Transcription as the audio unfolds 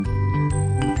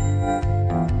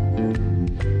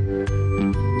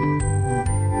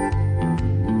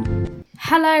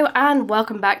Hello and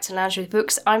welcome back to Lounge with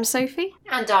Books. I'm Sophie.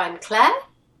 And I'm Claire.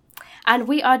 And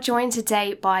we are joined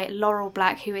today by Laurel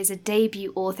Black, who is a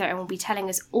debut author and will be telling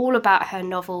us all about her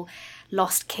novel,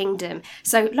 Lost Kingdom.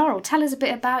 So, Laurel, tell us a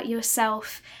bit about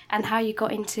yourself and how you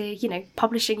got into,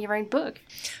 publishing your own book.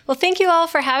 Well, thank you all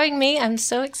for having me. I'm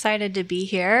so excited to be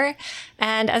here.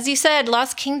 And as you said,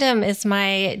 Lost Kingdom is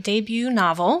my debut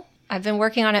novel. I've been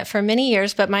working on it for many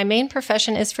years, but my main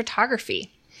profession is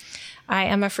photography. I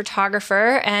am a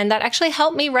photographer, and that actually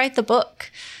helped me write the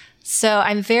book. So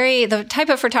the type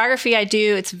of photography I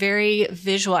do, it's very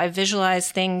visual. I visualize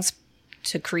things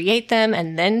to create them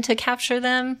and then to capture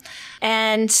them.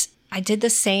 And I did the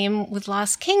same with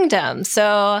Lost Kingdom.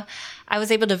 So I was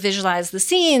able to visualize the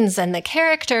scenes and the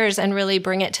characters and really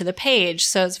bring it to the page.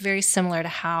 So it's very similar to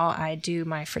how I do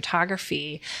my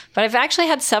photography. But I've actually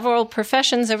had several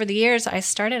professions over the years. I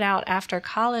started out after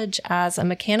college as a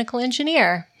mechanical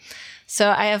engineer.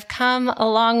 So I have come a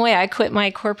long way. I quit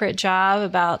my corporate job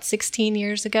about 16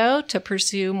 years ago to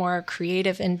pursue more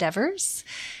creative endeavors.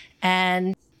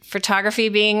 And photography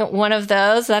being one of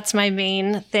those, that's my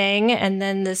main thing. And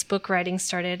then this book writing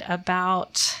started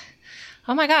about,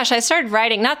 I started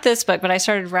writing, not this book, but I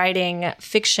started writing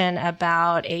fiction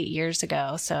about 8 years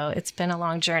ago. So it's been a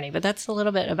long journey, but that's a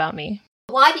little bit about me.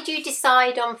 Why did you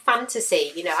decide on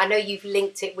fantasy? I know you've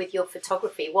linked it with your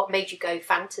photography. What made you go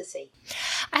fantasy?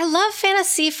 I love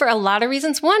fantasy for a lot of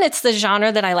reasons. One, it's the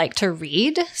genre that I like to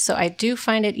read. So I do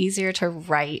find it easier to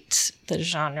write the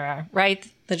genre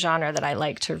that I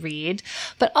like to read.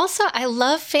 But also I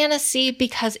love fantasy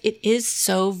because it is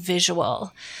so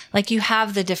visual. Like you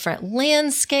have the different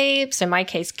landscapes, in my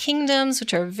case, kingdoms,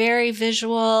 which are very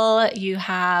visual. You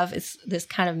have this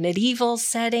kind of medieval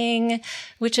setting,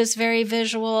 which is very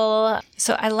visual.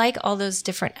 So I like all those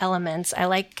different elements. I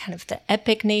like kind of the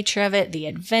epic nature of it, the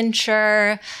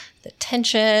adventure, the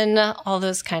tension, all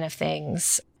those kind of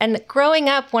things. And growing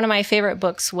up, one of my favorite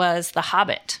books was The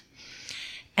Hobbit.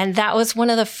 And that was one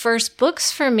of the first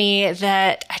books for me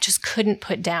that I just couldn't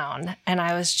put down. And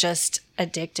I was just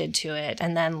addicted to it.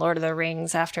 And then Lord of the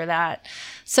Rings after that.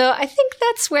 So I think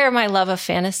that's where my love of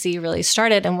fantasy really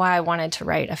started and why I wanted to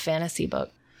write a fantasy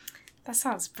book. That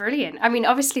sounds brilliant. I mean,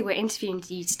 obviously we're interviewing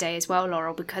you today as well,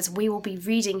 Laurel, because we will be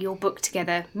reading your book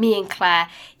together, me and Claire,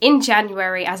 in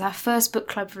January as our first book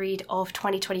club read of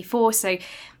 2024. So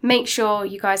make sure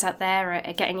you guys out there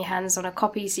are getting your hands on a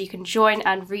copy so you can join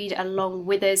and read along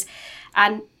with us.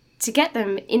 And to get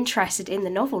them interested in the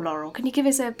novel, Laurel, can you give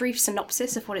us a brief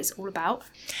synopsis of what it's all about?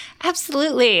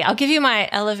 Absolutely. I'll give you my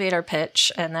elevator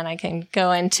pitch and then I can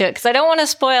go into it because I don't want to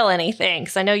spoil anything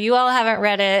because I know you all haven't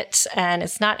read it and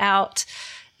it's not out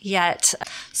yet.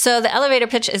 So the elevator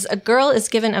pitch is a girl is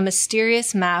given a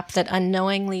mysterious map that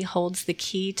unknowingly holds the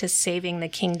key to saving the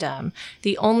kingdom.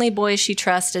 The only boy she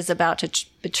trusts is about to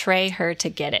betray her to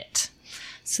get it.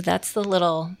 So that's the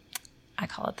little, I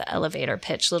call it the elevator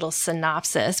pitch, little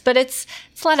synopsis, but it's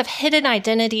a lot of hidden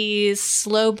identities,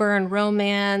 slow burn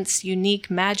romance,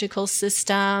 unique magical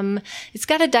system. It's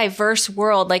got a diverse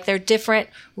world, like there are different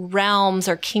realms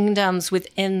or kingdoms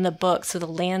within the book. So the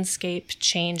landscape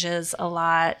changes a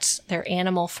lot. There are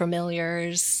animal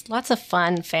familiars, lots of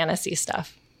fun fantasy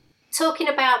stuff. Talking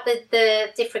about the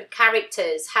different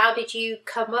characters, how did you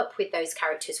come up with those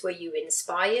characters? Were you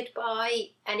inspired by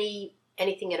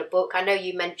anything in a book? I know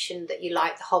you mentioned that you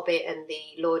like The Hobbit and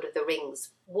The Lord of the Rings.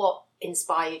 What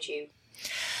inspired you?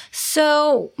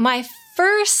 So my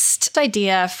first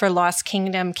idea for Lost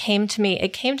Kingdom came to me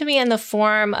in the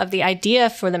form of the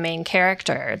idea for the main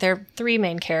character. There are 3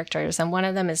 main characters, and one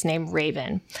of them is named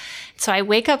Raven. So I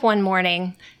wake up one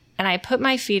morning and I put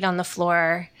my feet on the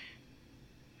floor,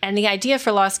 and the idea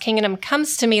for Lost Kingdom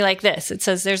comes to me like this. It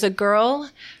says there's a girl,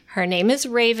 her name is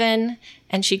Raven,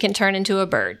 and she can turn into a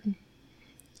bird.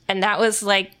 And that was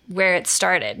like where it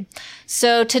started.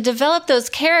 So to develop those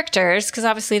characters, because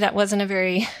obviously that wasn't a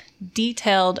very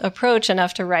detailed approach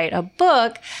enough to write a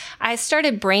book, I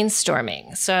started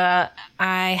brainstorming. So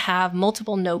I have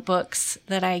multiple notebooks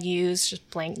that I use, just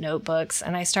blank notebooks,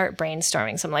 and I start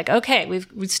brainstorming. So I'm like, okay,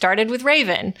 we started with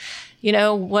Raven.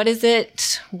 What is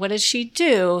it? What does she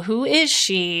do? Who is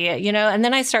she? And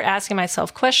then I start asking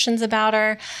myself questions about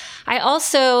her. I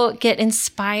also get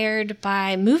inspired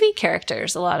by movie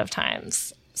characters a lot of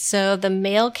times. So the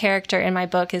male character in my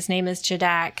book, his name is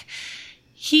Jadak.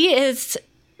 He is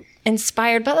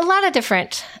inspired by a lot of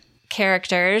different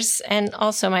characters and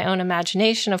also my own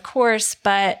imagination, of course.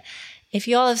 But if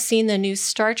you all have seen the new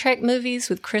Star Trek movies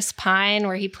with Chris Pine,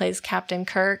 where he plays Captain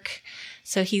Kirk,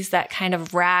 so he's that kind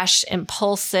of rash,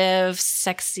 impulsive,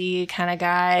 sexy kind of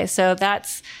guy. So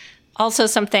that's Also,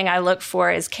 something I look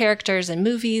for is characters in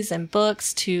movies and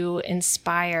books to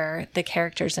inspire the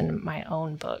characters in my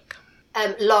own book.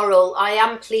 Laurel, I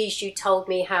am pleased you told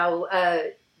me how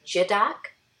Jadak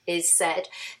is said.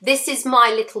 This is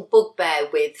my little bugbear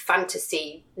with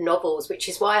fantasy novels, which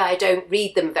is why I don't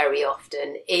read them very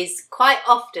often, is quite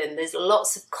often there's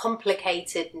lots of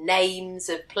complicated names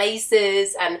of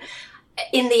places, and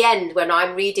in the end, when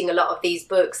I'm reading a lot of these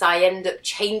books, I end up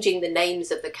changing the names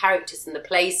of the characters and the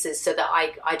places so that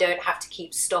I don't have to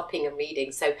keep stopping and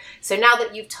reading. So now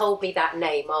that you've told me that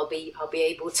name, I'll be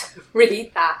able to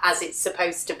read that as it's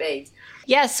supposed to be.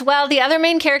 Yes, well, the other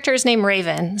main character is named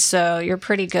Raven, so you're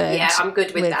pretty good. Yeah, I'm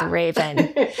good with that.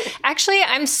 Raven. Actually,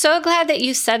 I'm so glad that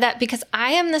you said that because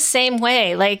I am the same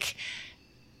way. Like,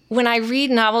 when I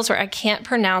read novels where I can't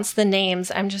pronounce the names,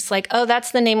 I'm just like, oh,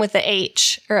 that's the name with the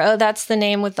H, or oh, that's the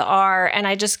name with the R, and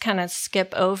I just kind of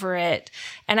skip over it.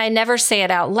 And I never say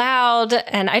it out loud,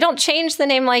 and I don't change the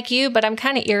name like you, but I'm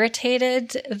kind of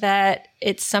irritated that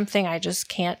it's something I just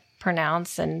can't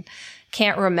pronounce and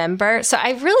can't remember. So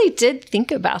I really did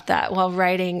think about that while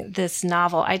writing this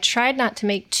novel. I tried not to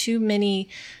make too many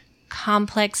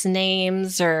complex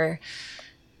names or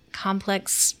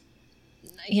complex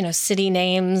city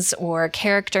names or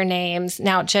character names.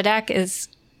 Now, Jadak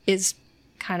is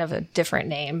kind of a different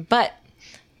name, but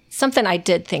something I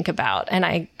did think about, and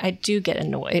I do get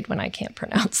annoyed when I can't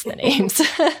pronounce the names.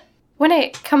 When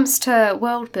it comes to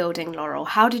world building, Laurel,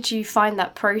 how did you find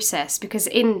that process? Because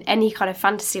in any kind of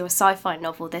fantasy or sci-fi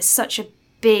novel, there's such a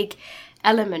big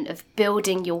element of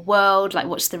building your world, like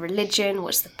what's the religion,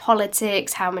 what's the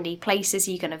politics, how many places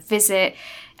are you going to visit?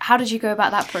 How did you go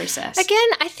about that process? Again,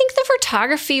 I think the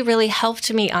photography really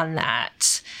helped me on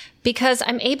that because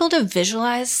I'm able to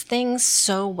visualize things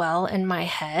so well in my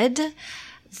head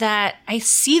that I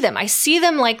see them. I see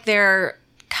them like they're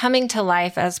coming to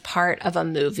life as part of a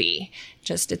movie.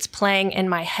 Just it's playing in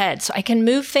my head. So I can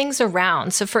move things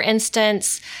around. So for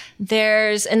instance,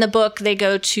 in the book, they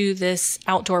go to this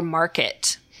outdoor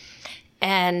market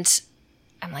and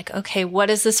I'm like, okay, what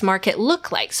does this market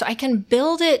look like? So I can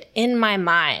build it in my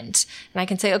mind and I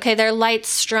can say, okay, there are lights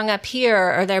strung up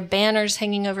here, or there are banners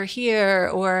hanging over here,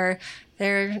 or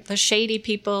there are the shady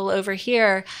people over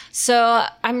here. So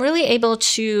I'm really able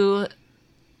to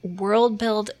world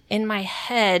build in my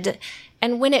head.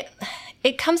 And when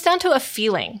it comes down to a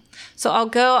feeling. So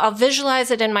I'll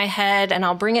visualize it in my head and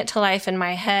I'll bring it to life in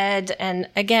my head. And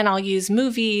again, I'll use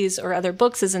movies or other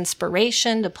books as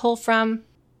inspiration to pull from.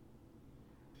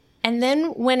 And then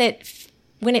when it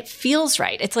feels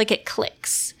right, it's like it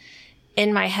clicks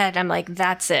in my head. I'm like,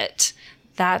 that's it.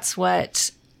 That's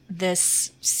what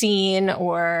this scene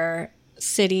or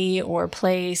city or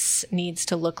place needs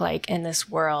to look like in this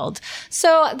world.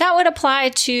 So that would apply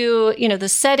to, the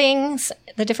settings,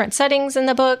 the different settings in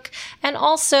the book, and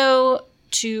also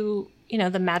to,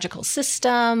 the magical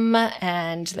system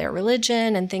and their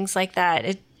religion and things like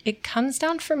that. It comes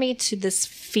down for me to this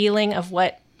feeling of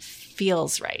what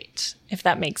feels right, if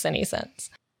that makes any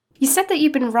sense. You said that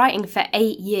you've been writing for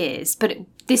 8 years, but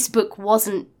this book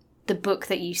wasn't the book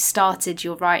that you started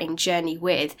your writing journey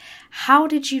with. How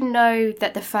did you know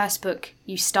that the first book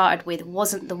you started with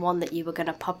wasn't the one that you were going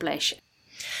to publish?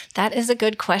 That is a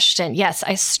good question. Yes,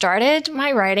 I started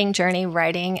my writing journey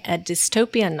writing a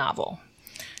dystopian novel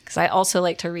because I also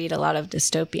like to read a lot of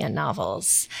dystopian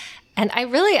novels. And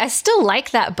I still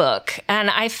like that book, and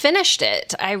I finished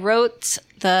it. I wrote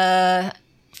the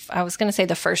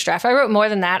first draft. I wrote more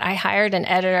than that. I hired an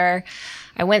editor.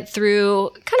 I went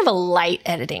through kind of a light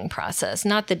editing process,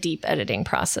 not the deep editing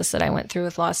process that I went through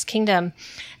with Lost Kingdom.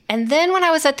 And then when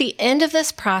I was at the end of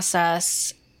this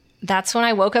process, that's when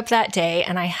I woke up that day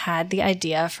and I had the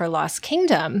idea for Lost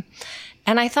Kingdom.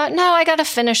 And I thought, no, I got to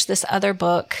finish this other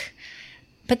book.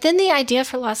 But then the idea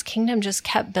for Lost Kingdom just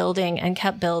kept building, and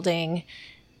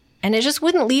it just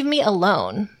wouldn't leave me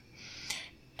alone.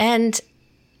 And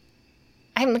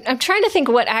I'm trying to think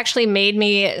what actually made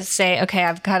me say, okay,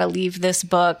 I've got to leave this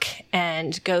book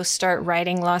and go start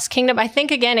writing Lost Kingdom. I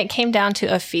think, again, it came down to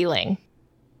a feeling.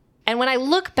 And when I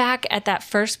look back at that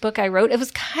first book I wrote, it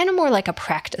was kind of more like a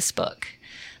practice book.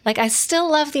 Like, I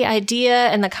still love the idea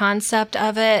and the concept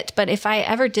of it, but if I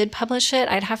ever did publish it,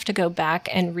 I'd have to go back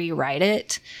and rewrite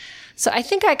it. So I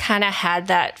think I kind of had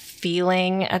that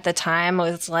feeling at the time.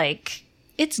 It was like,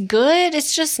 it's good.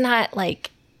 It's just not like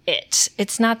it.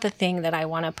 It's not the thing that I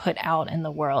want to put out in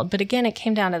the world. But again, it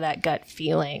came down to that gut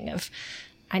feeling of,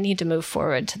 I need to move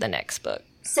forward to the next book.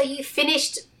 So you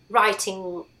finished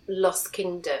writing Lost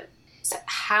Kingdom. So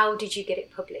how did you get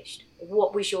it published?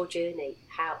 What was your journey?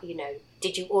 How,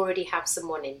 did you already have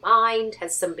someone in mind?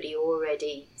 Has somebody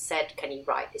already said, can you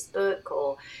write this book?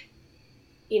 Or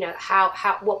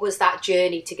what was that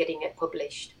journey to getting it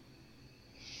published?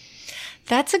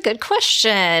 That's a good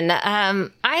question.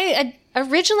 I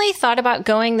originally thought about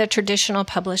going the traditional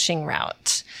publishing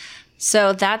route.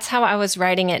 So that's how I was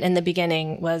writing it in the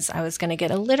beginning, was I was going to get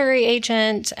a literary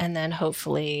agent and then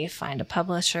hopefully find a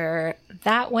publisher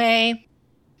that way.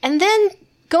 And then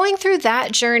going through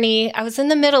that journey, I was in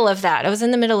the middle of that. I was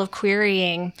in the middle of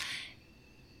querying.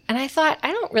 And I thought,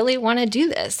 I don't really want to do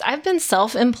this. I've been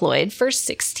self-employed for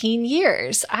 16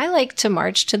 years. I like to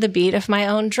march to the beat of my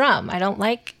own drum. I don't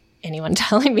like anyone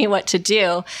telling me what to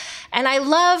do. And I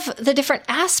love the different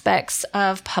aspects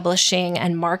of publishing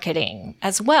and marketing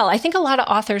as well. I think a lot of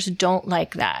authors don't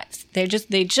like that. They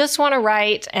just want to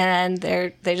write, and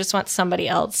they just want somebody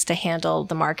else to handle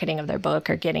the marketing of their book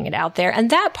or getting it out there.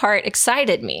 And that part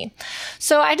excited me.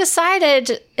 So I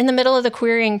decided in the middle of the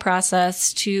querying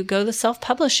process to go the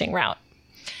self-publishing route.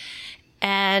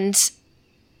 And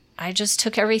I just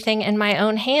took everything in my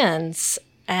own hands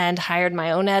and hired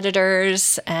my own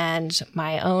editors and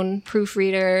my own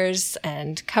proofreaders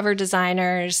and cover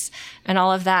designers and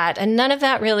all of that. And none of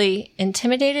that really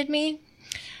intimidated me.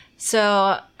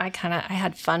 So I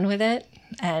had fun with it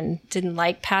and didn't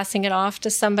like passing it off to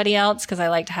somebody else because I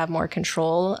like to have more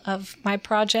control of my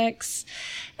projects.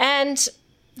 And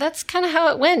that's kind of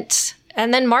how it went.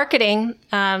 And then marketing,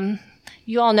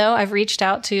 you all know I've reached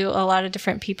out to a lot of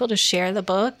different people to share the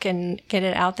book and get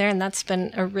it out there, and that's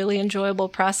been a really enjoyable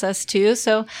process too.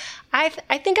 So I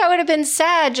think I would have been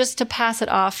sad just to pass it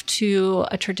off to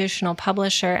a traditional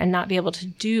publisher and not be able to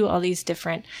do all these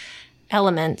different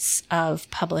elements of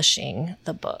publishing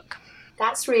the book.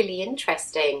 That's really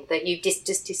interesting that you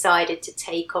just decided to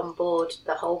take on board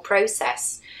the whole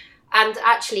process. And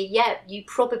actually, yeah, you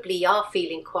probably are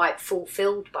feeling quite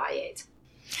fulfilled by it.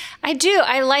 I do.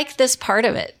 I like this part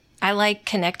of it. I like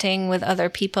connecting with other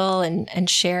people and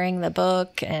sharing the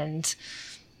book and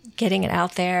getting it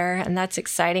out there. And that's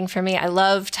exciting for me. I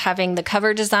loved having the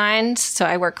cover designed. So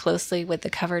I work closely with the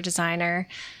cover designer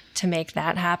to make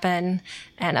that happen.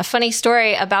 And a funny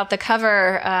story about the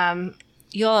cover,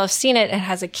 you all have seen it. It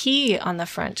has a key on the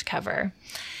front cover.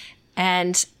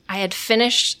 And I had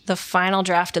finished the final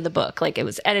draft of the book. Like, it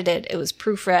was edited, it was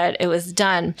proofread, it was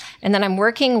done. And then I'm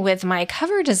working with my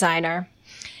cover designer,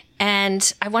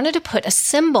 and I wanted to put a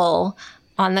symbol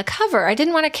on the cover. I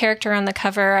didn't want a character on the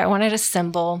cover. I wanted a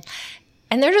symbol.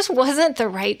 And there just wasn't the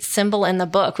right symbol in the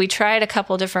book. We tried a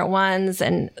couple different ones,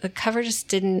 and the cover just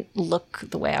didn't look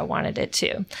the way I wanted it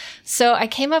to. So I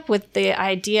came up with the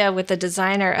idea with the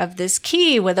designer of this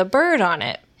key with a bird on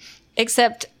it,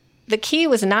 except the key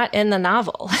was not in the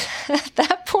novel at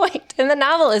that point, and the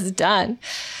novel is done.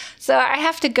 So I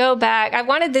have to go back. I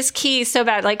wanted this key so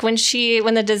bad. Like when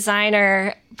the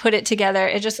designer put it together,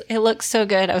 it looks so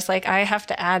good. I was like, I have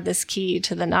to add this key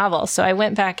to the novel. So I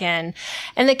went back in,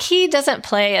 and the key doesn't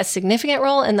play a significant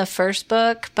role in the first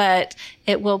book, but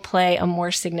it will play a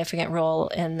more significant role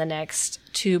in the next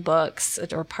 2 books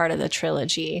or part of the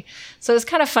trilogy. So it's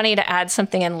kind of funny to add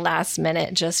something in last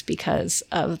minute just because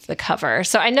of the cover.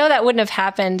 So I know that wouldn't have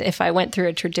happened if I went through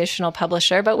a traditional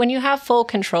publisher, but when you have full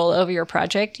control over your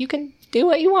project, you can do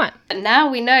what you want. And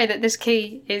now we know that this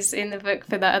key is in the book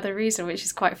for that other reason, which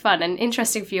is quite fun and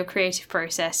interesting for your creative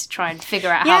process to try and figure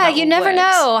out how that all you never works.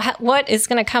 know what is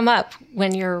going to come up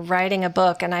when you're writing a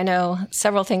book. And I know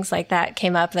several things like that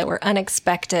came up that were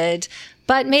unexpected,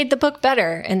 but made the book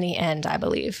better in the end, I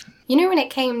believe. You know, when it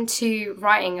came to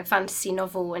writing a fantasy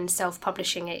novel and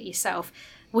self-publishing it yourself,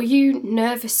 were you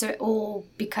nervous at all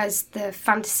because the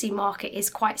fantasy market is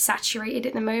quite saturated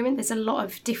at the moment? There's a lot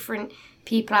of different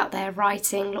people out there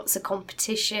writing, lots of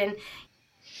competition.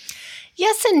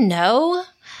 Yes and no.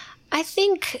 I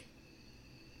think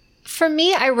for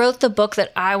me, I wrote the book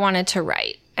that I wanted to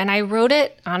write. And I wrote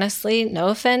it, honestly, no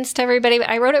offense to everybody, but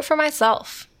I wrote it for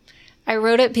myself. I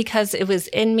wrote it because it was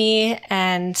in me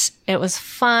and it was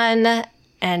fun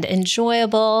and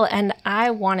enjoyable, and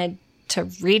I wanted to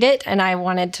read it and I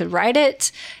wanted to write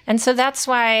it. And so that's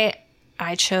why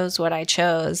I chose what I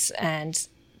chose, and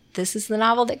this is the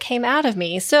novel that came out of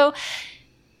me. So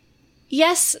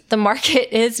yes, the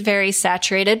market is very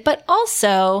saturated, but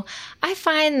also I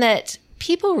find that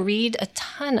people read a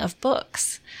ton of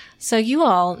books. So you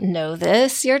all know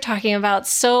this. You're talking about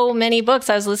so many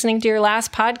books. I was listening to your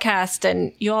last podcast,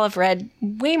 and you all have read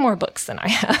way more books than I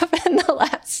have in the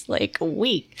last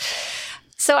week.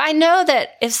 So I know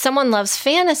that if someone loves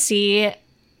fantasy,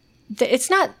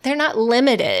 they're not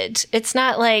limited. It's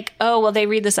not like, oh, well, they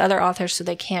read this other author, so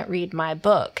they can't read my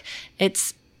book.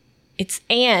 It's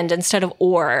and instead of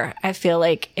or, I feel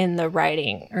like in the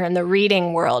writing or in the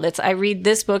reading world, it's I read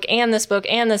this book and this book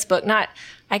and this book, not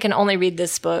I can only read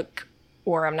this book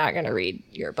or I'm not going to read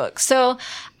your book. So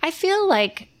I feel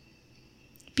like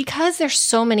because there's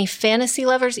so many fantasy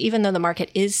lovers, even though the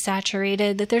market is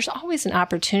saturated, that there's always an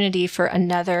opportunity for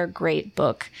another great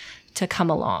book to come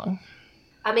along.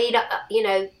 I mean,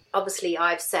 obviously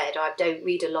I've said I don't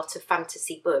read a lot of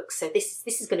fantasy books, so this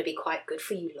is going to be quite good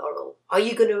for you, Laurel. Are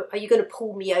you going to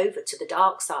pull me over to the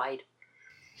dark side?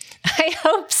 I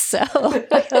hope so.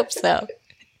 I hope so.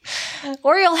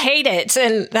 Or you'll hate it,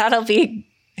 and that'll be...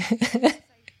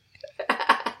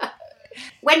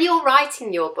 When you're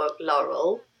writing your book,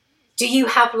 Laurel, do you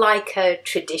have like a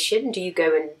tradition? Do you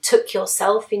go and tuck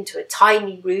yourself into a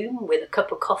tiny room with a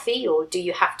cup of coffee, or do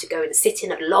you have to go and sit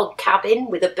in a log cabin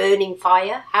with a burning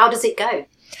fire? How does it go?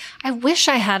 I wish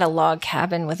I had a log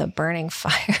cabin with a burning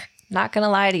fire. Not going to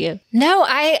lie to you. No,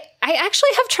 I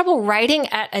actually have trouble writing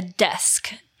at a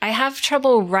desk. I have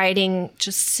trouble writing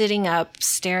just sitting up,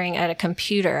 staring at a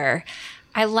computer.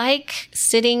 I like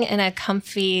sitting in a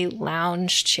comfy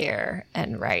lounge chair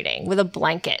and writing with a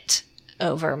blanket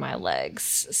over my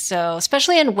legs. So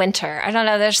especially in winter, I don't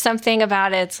know, there's something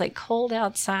about it. It's like cold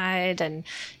outside and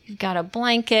you've got a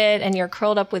blanket and you're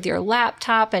curled up with your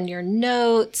laptop and your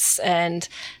notes, and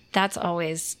that's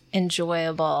always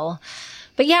enjoyable.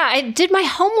 But yeah, I did my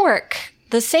homework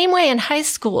the same way in high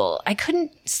school. I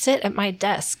couldn't sit at my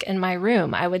desk in my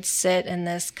room. I would sit in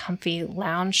this comfy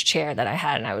lounge chair that I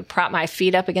had, and I would prop my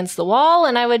feet up against the wall,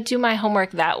 and I would do my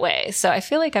homework that way. So I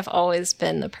feel like I've always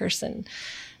been the person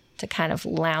to kind of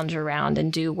lounge around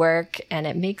and do work. And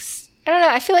it makes, I don't know,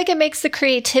 I feel like it makes the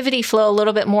creativity flow a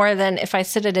little bit more than if I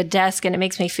sit at a desk and it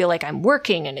makes me feel like I'm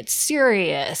working and it's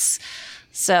serious.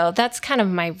 So that's kind of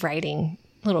my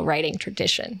little writing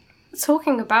tradition.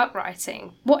 Talking about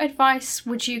writing, what advice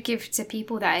would you give to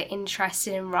people that are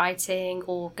interested in writing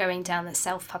or going down the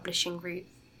self-publishing route?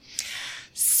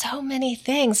 So many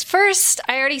things. First,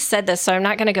 I already said this, so I'm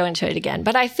not going to go into it again,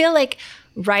 but I feel like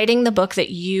writing the book that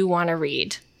you want to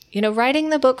read. Writing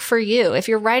the book for you. If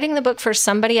you're writing the book for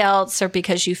somebody else or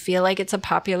because you feel like it's a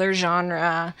popular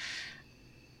genre,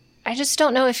 I just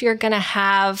don't know if you're going to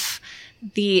have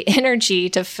the energy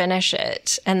to finish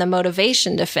it and the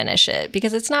motivation to finish it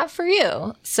because it's not for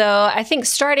you. So I think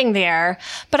starting there,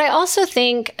 but I also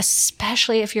think,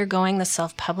 especially if you're going the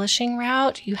self-publishing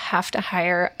route, you have to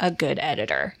hire a good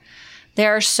editor.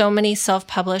 There are so many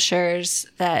self-publishers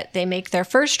that they make their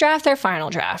first draft their final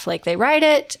draft. Like they write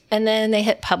it and then they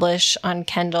hit publish on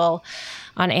Kindle,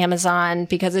 on Amazon,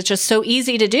 because it's just so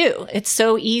easy to do. It's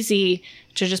so easy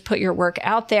to just put your work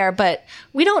out there. But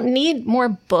we don't need more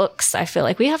books. I feel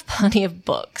like we have plenty of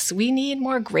books. We need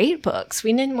more great books.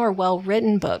 We need more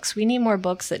well-written books. We need more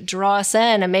books that draw us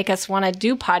in and make us want to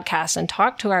do podcasts and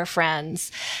talk to our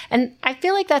friends. And I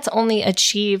feel like that's only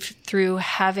achieved through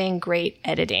having great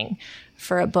editing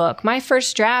for a book. My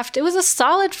first draft, it was a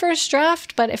solid first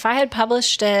draft, but if I had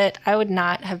published it, I would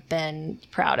not have been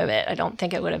proud of it. I don't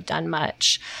think it would have done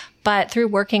much. But through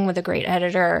working with a great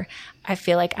editor, I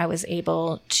feel like I was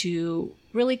able to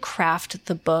really craft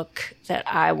the book that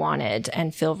I wanted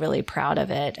and feel really proud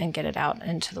of it and get it out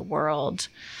into the world.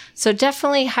 So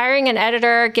definitely hiring an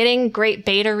editor, getting great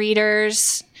beta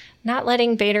readers, not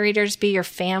letting beta readers be your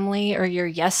family or your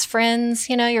yes friends.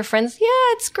 Your friends, yeah,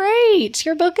 it's great.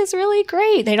 Your book is really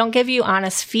great. They don't give you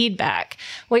honest feedback.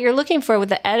 What you're looking for with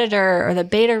the editor or the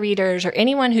beta readers or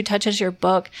anyone who touches your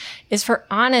book is for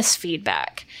honest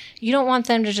feedback. You don't want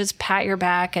them to just pat your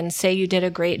back and say you did a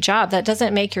great job. That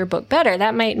doesn't make your book better.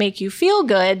 That might make you feel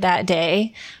good that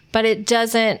day, but it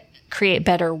doesn't create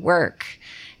better work.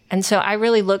 And so I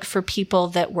really looked for people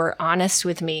that were honest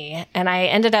with me. And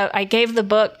I gave the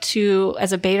book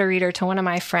as a beta reader to one of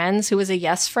my friends who was a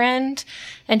yes friend.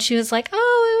 And she was like,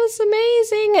 oh, it was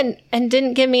amazing. And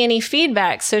didn't give me any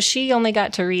feedback. So she only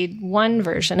got to read one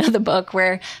version of the book,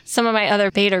 where some of my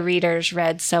other beta readers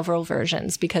read several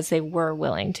versions because they were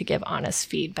willing to give honest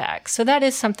feedback. So that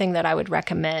is something that I would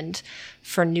recommend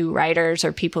for new writers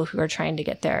or people who are trying to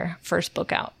get their first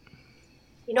book out.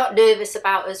 You're not nervous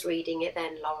about us reading it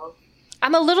then, Laurel?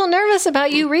 I'm a little nervous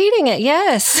about you reading it,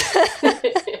 yes.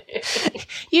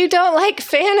 You don't like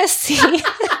fantasy.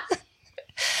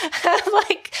 I'm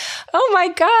like, oh my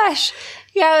gosh.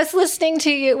 Yeah, I was listening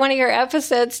to one of your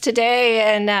episodes today,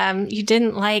 and you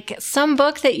didn't like some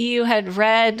book that you had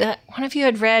read. One of you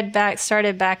had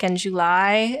started back in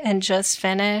July and just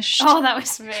finished. Oh, that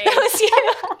was me. That was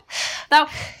you.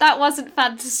 That wasn't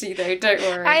fantasy though, don't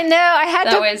worry. I know,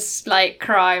 That was like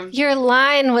crime. Your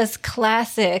line was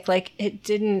classic. Like, it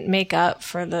didn't make up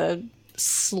for the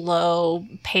slow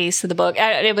pace of the book.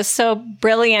 It was so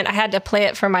brilliant. I had to play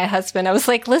it for my husband. I was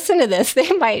like, listen to this.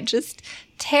 They might just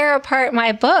tear apart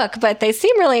my book, but they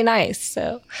seem really nice.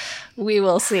 So we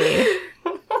will see.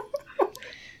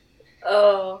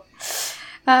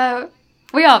 Oh.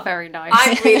 We are very nice.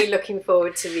 I'm really looking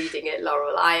forward to reading it,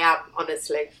 Laurel. I am,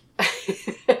 honestly.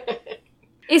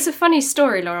 It's a funny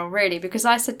story, Laurel, really, because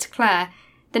I said to Claire,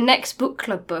 the next book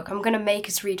club book, I'm going to make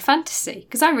us read fantasy,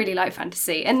 because I really like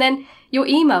fantasy. And then your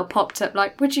email popped up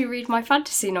like, would you read my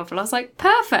fantasy novel? I was like,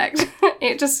 perfect.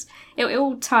 It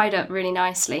all tied up really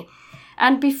nicely.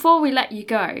 And before we let you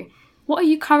go, what are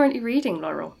you currently reading,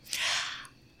 Laurel?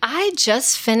 I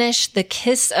just finished The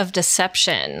Kiss of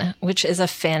Deception, which is a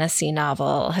fantasy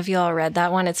novel. Have you all read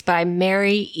that one? It's by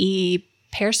Mary E.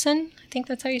 Pearson. I think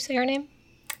that's how you say her name.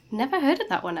 Never heard of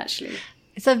that one, actually.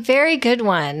 It's a very good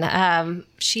one.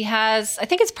 She has, I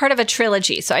think it's part of a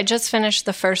trilogy. So I just finished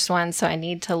the first one, so I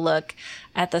need to look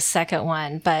at the second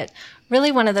one. But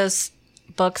really one of those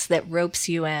books that ropes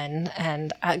you in.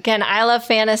 And again, I love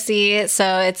fantasy,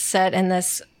 so it's set in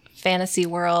this fantasy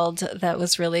world that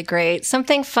was really great.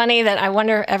 Something funny that I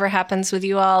wonder ever happens with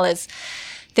you all is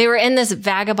they were in this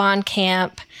vagabond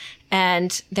camp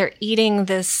and they're eating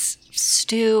this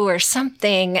stew or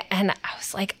something. And I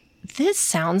was like, this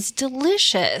sounds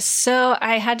delicious. So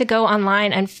I had to go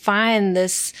online and find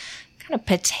this kind of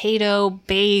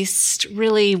potato-based,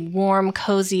 really warm,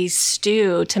 cozy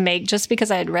stew to make just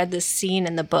because I had read this scene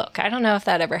in the book. I don't know if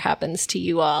that ever happens to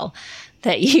you all,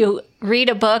 that you read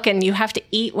a book and you have to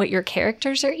eat what your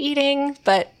characters are eating,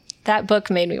 but that book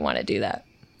made me want to do that.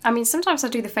 I mean, sometimes I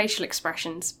do the facial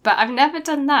expressions, but I've never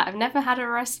done that. I've never had a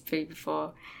recipe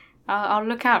before. I'll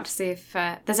look out to see if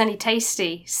there's any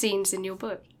tasty scenes in your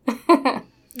book.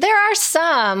 There are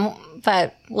some,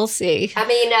 but we'll see. I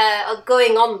mean,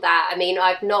 going on that, I mean,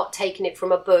 I've not taken it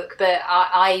from a book, but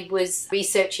I was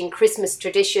researching Christmas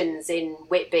traditions in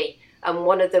Whitby, and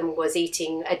one of them was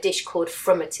eating a dish called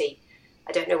frummety.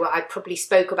 I don't know what, I probably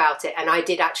spoke about it, and I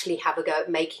did actually have a go at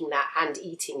making that and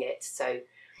eating it. So,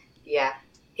 yeah.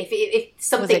 If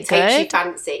something takes you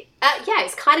fancy. Yeah,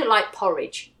 it's kind of like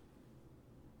porridge.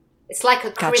 It's like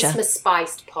a Christmas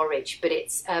spiced porridge, but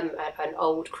it's an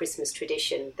old Christmas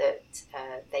tradition that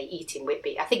they eat in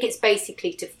Whitby. I think it's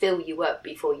basically to fill you up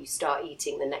before you start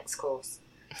eating the next course.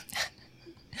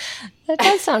 That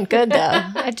does sound good, though.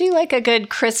 I do like a good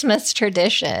Christmas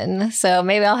tradition, so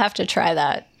maybe I'll have to try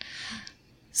that.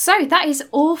 So that is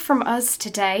all from us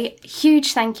today.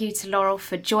 Huge thank you to Laurel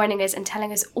for joining us and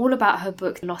telling us all about her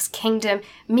book, The Lost Kingdom.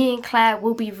 Me and Claire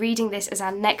will be reading this as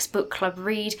our next book club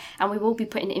read, and we will be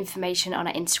putting information on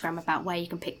our Instagram about where you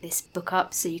can pick this book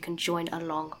up so you can join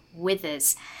along with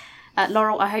us.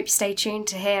 Laurel, I hope you stay tuned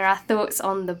to hear our thoughts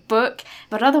on the book,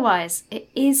 but otherwise, it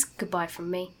is goodbye from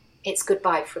me. It's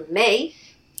goodbye from me.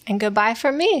 And goodbye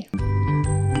from me.